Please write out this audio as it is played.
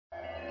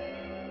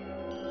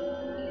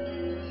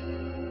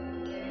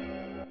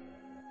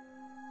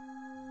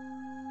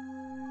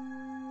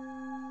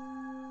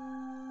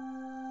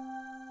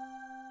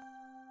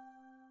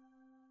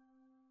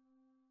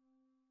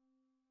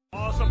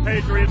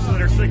patriots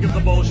that are sick of the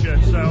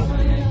bullshit. So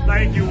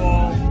thank you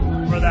all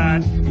for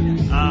that.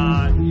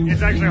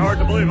 It's actually hard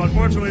to believe.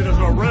 Unfortunately, there's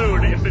a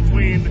road in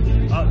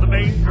between the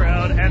main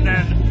crowd and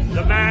then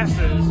the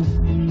masses.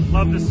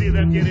 Love to see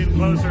them get in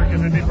closer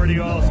because it'd be pretty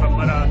awesome.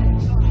 But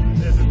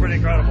this is pretty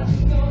incredible.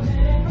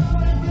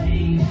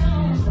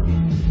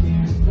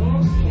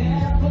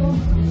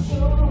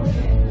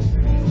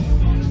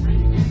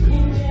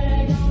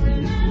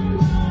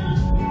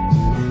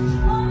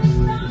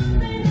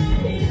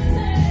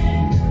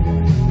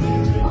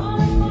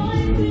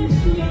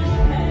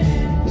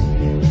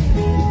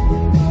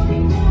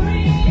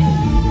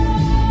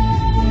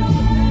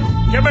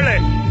 Kimberly!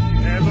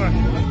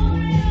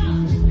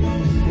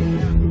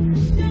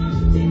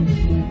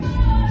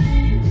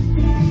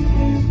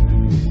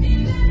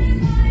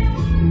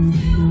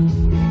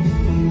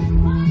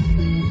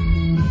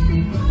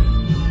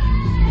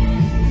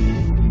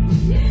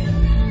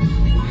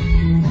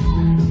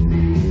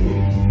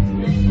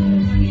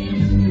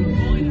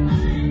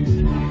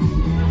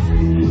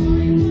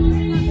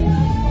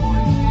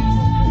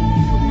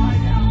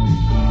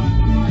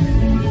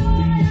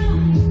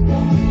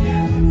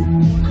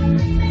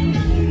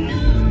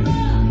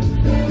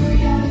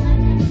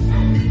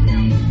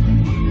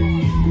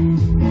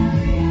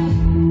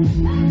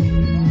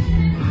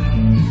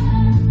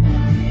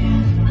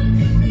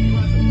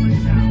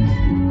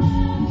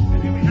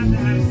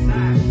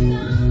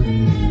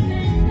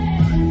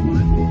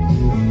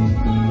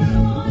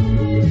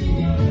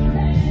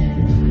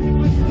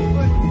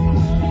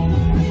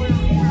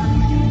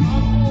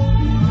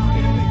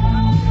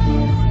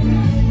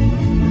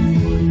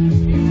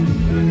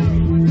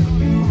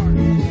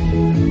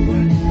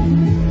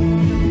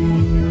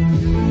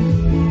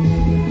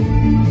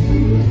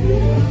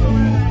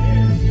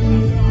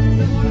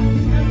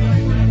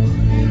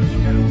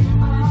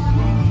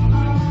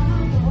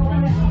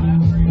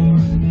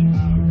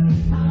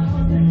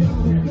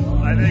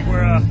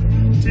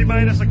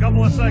 T-minus a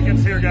couple of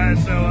seconds here,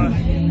 guys, so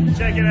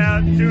check it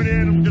out, tune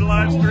in, I'm gonna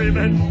live stream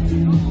it, it's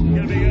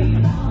gonna be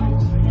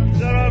good.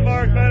 Shout out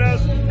Mark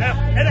Meadows,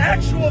 an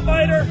actual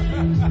fighter,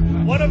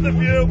 one of the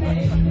few,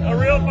 a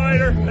real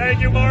fighter, thank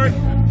you Mark.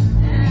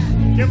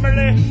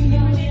 Kimberly.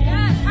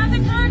 Yes, have the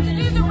courage to do